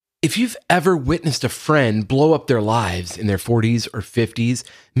If you've ever witnessed a friend blow up their lives in their 40s or 50s,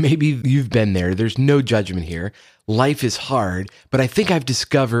 maybe you've been there. There's no judgment here. Life is hard, but I think I've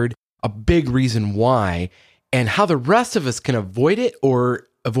discovered a big reason why and how the rest of us can avoid it or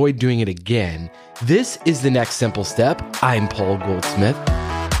avoid doing it again. This is The Next Simple Step. I'm Paul Goldsmith.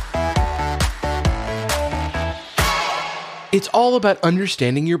 It's all about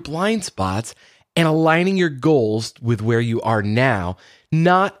understanding your blind spots and aligning your goals with where you are now,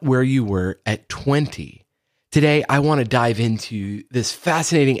 not where you were at 20. Today, I want to dive into this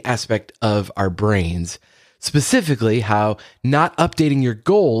fascinating aspect of our brains, specifically how not updating your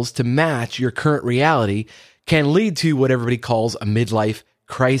goals to match your current reality can lead to what everybody calls a midlife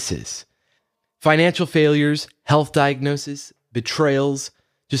crisis. Financial failures, health diagnoses, betrayals,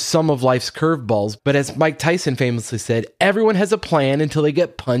 just some of life's curveballs. But as Mike Tyson famously said, everyone has a plan until they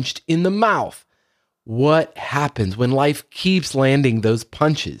get punched in the mouth. What happens when life keeps landing those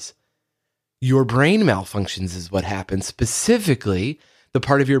punches? Your brain malfunctions is what happens. Specifically, the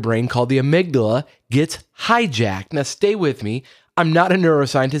part of your brain called the amygdala gets hijacked. Now, stay with me. I'm not a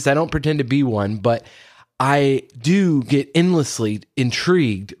neuroscientist. I don't pretend to be one, but I do get endlessly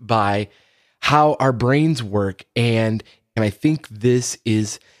intrigued by how our brains work, and I think this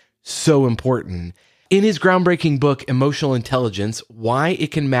is so important. In his groundbreaking book, Emotional Intelligence, Why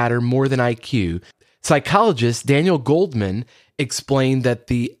It Can Matter More Than IQ, psychologist Daniel Goldman explained that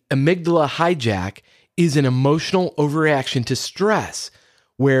the amygdala hijack is an emotional overreaction to stress,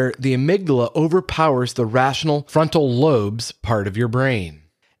 where the amygdala overpowers the rational frontal lobes part of your brain.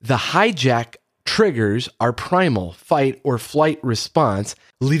 The hijack triggers our primal fight or flight response,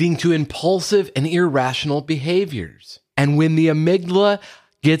 leading to impulsive and irrational behaviors. And when the amygdala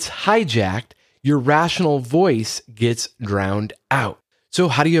gets hijacked, your rational voice gets drowned out. So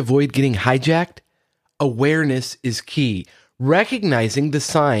how do you avoid getting hijacked? Awareness is key. Recognizing the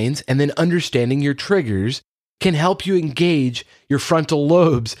signs and then understanding your triggers can help you engage your frontal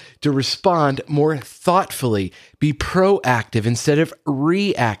lobes to respond more thoughtfully, be proactive instead of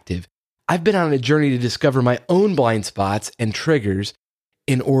reactive. I've been on a journey to discover my own blind spots and triggers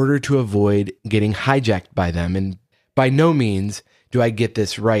in order to avoid getting hijacked by them. And by no means do I get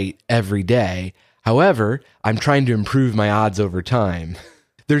this right every day. However, I'm trying to improve my odds over time.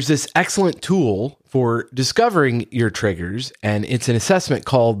 There's this excellent tool for discovering your triggers, and it's an assessment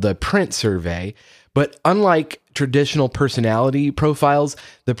called the PRINT survey. But unlike traditional personality profiles,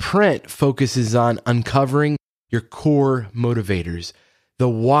 the PRINT focuses on uncovering your core motivators, the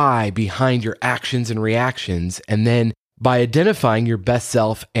why behind your actions and reactions, and then by identifying your best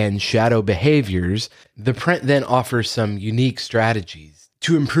self and shadow behaviors, the PRINT then offers some unique strategies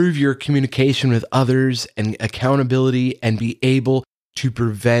to improve your communication with others and accountability and be able to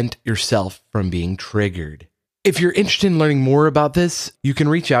prevent yourself from being triggered. If you're interested in learning more about this, you can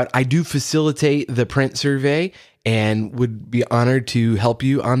reach out. I do facilitate the PRINT survey and would be honored to help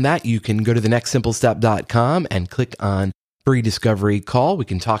you on that. You can go to thenextsimplestep.com and click on free discovery call. We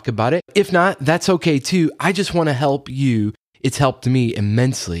can talk about it. If not, that's okay too. I just want to help you. It's helped me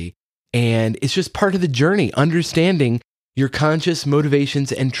immensely. And it's just part of the journey. Understanding your conscious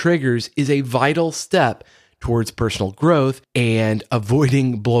motivations and triggers is a vital step towards personal growth and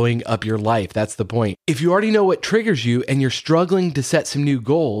avoiding blowing up your life. That's the point. If you already know what triggers you and you're struggling to set some new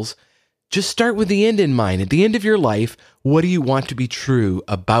goals, just start with the end in mind. At the end of your life, what do you want to be true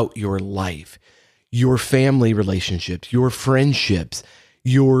about your life? Your family relationships, your friendships,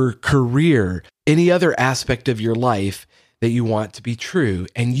 your career, any other aspect of your life that you want to be true.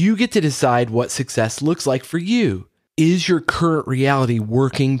 And you get to decide what success looks like for you. Is your current reality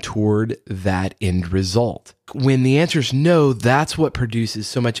working toward that end result? When the answer is no, that's what produces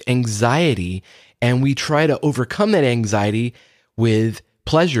so much anxiety. And we try to overcome that anxiety with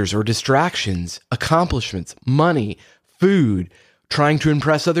pleasures or distractions, accomplishments, money, food, trying to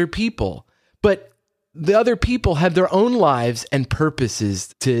impress other people. But the other people have their own lives and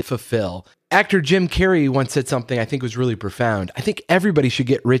purposes to fulfill. Actor Jim Carrey once said something I think was really profound. I think everybody should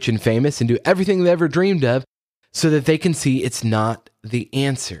get rich and famous and do everything they ever dreamed of so that they can see it's not the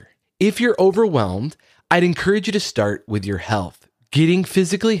answer. If you're overwhelmed, I'd encourage you to start with your health. Getting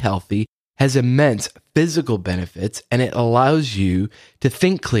physically healthy has immense physical benefits, and it allows you to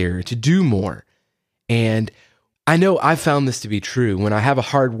think clearer, to do more. And I know I've found this to be true. When I have a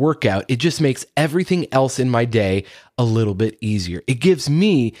hard workout, it just makes everything else in my day a little bit easier. It gives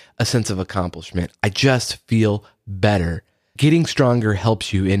me a sense of accomplishment. I just feel better. Getting stronger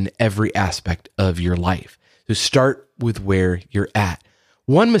helps you in every aspect of your life. So start with where you're at.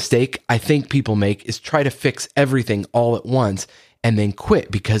 One mistake I think people make is try to fix everything all at once and then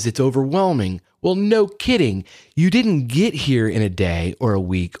quit because it's overwhelming. Well, no kidding. You didn't get here in a day or a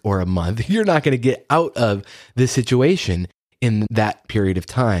week or a month. You're not going to get out of this situation in that period of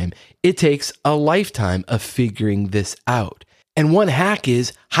time. It takes a lifetime of figuring this out. And one hack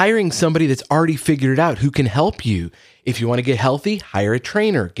is hiring somebody that's already figured it out who can help you. If you want to get healthy, hire a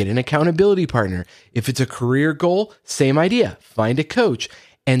trainer, get an accountability partner. If it's a career goal, same idea. Find a coach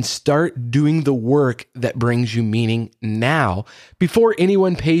and start doing the work that brings you meaning now before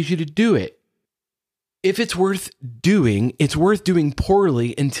anyone pays you to do it. If it's worth doing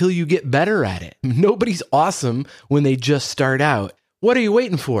poorly until you get better at it. Nobody's awesome when they just start out. What are you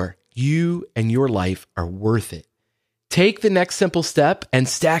waiting for? You and your life are worth it. Take the next simple step and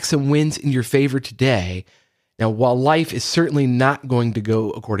stack some wins in your favor today. Now, while life is certainly not going to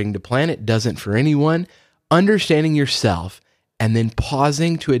go according to plan, it doesn't for anyone, understanding yourself and then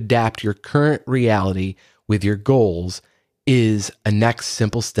pausing to adapt your current reality with your goals is a next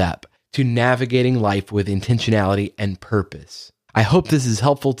simple step to navigating life with intentionality and purpose. I hope this is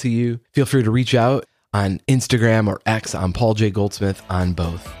helpful to you. Feel free to reach out on Instagram or X. I'm Paul J. Goldsmith on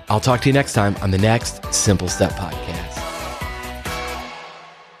both. I'll talk to you next time on the next Simple Step Podcast.